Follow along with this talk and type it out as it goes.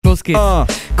Los geht's.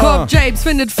 Cobb James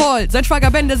findet voll, sein Schwager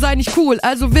Ben, der sei nicht cool.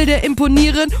 Also will der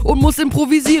imponieren und muss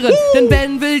improvisieren. Denn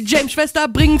Ben will James Schwester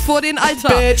bringen vor den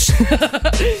Altar. Bitch.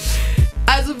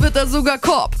 Also wird er sogar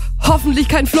Cobb. Hoffentlich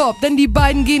kein Flop, denn die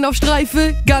beiden gehen auf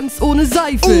Streife, ganz ohne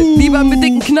Seife. Lieber mit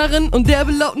dicken Knarren und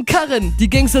derbe lauten Karren. Die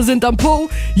Gangster sind am Po,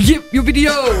 yip,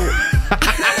 yubidio.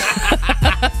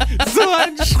 So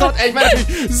ein Schrott. Ey, ich meine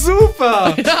natürlich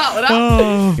super. Ja, oder?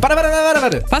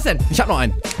 Warte. Was denn? Ich hab noch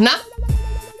einen. Na?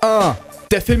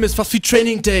 Der Film ist fast wie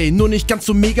Training Day, nur nicht ganz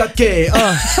so mega gay.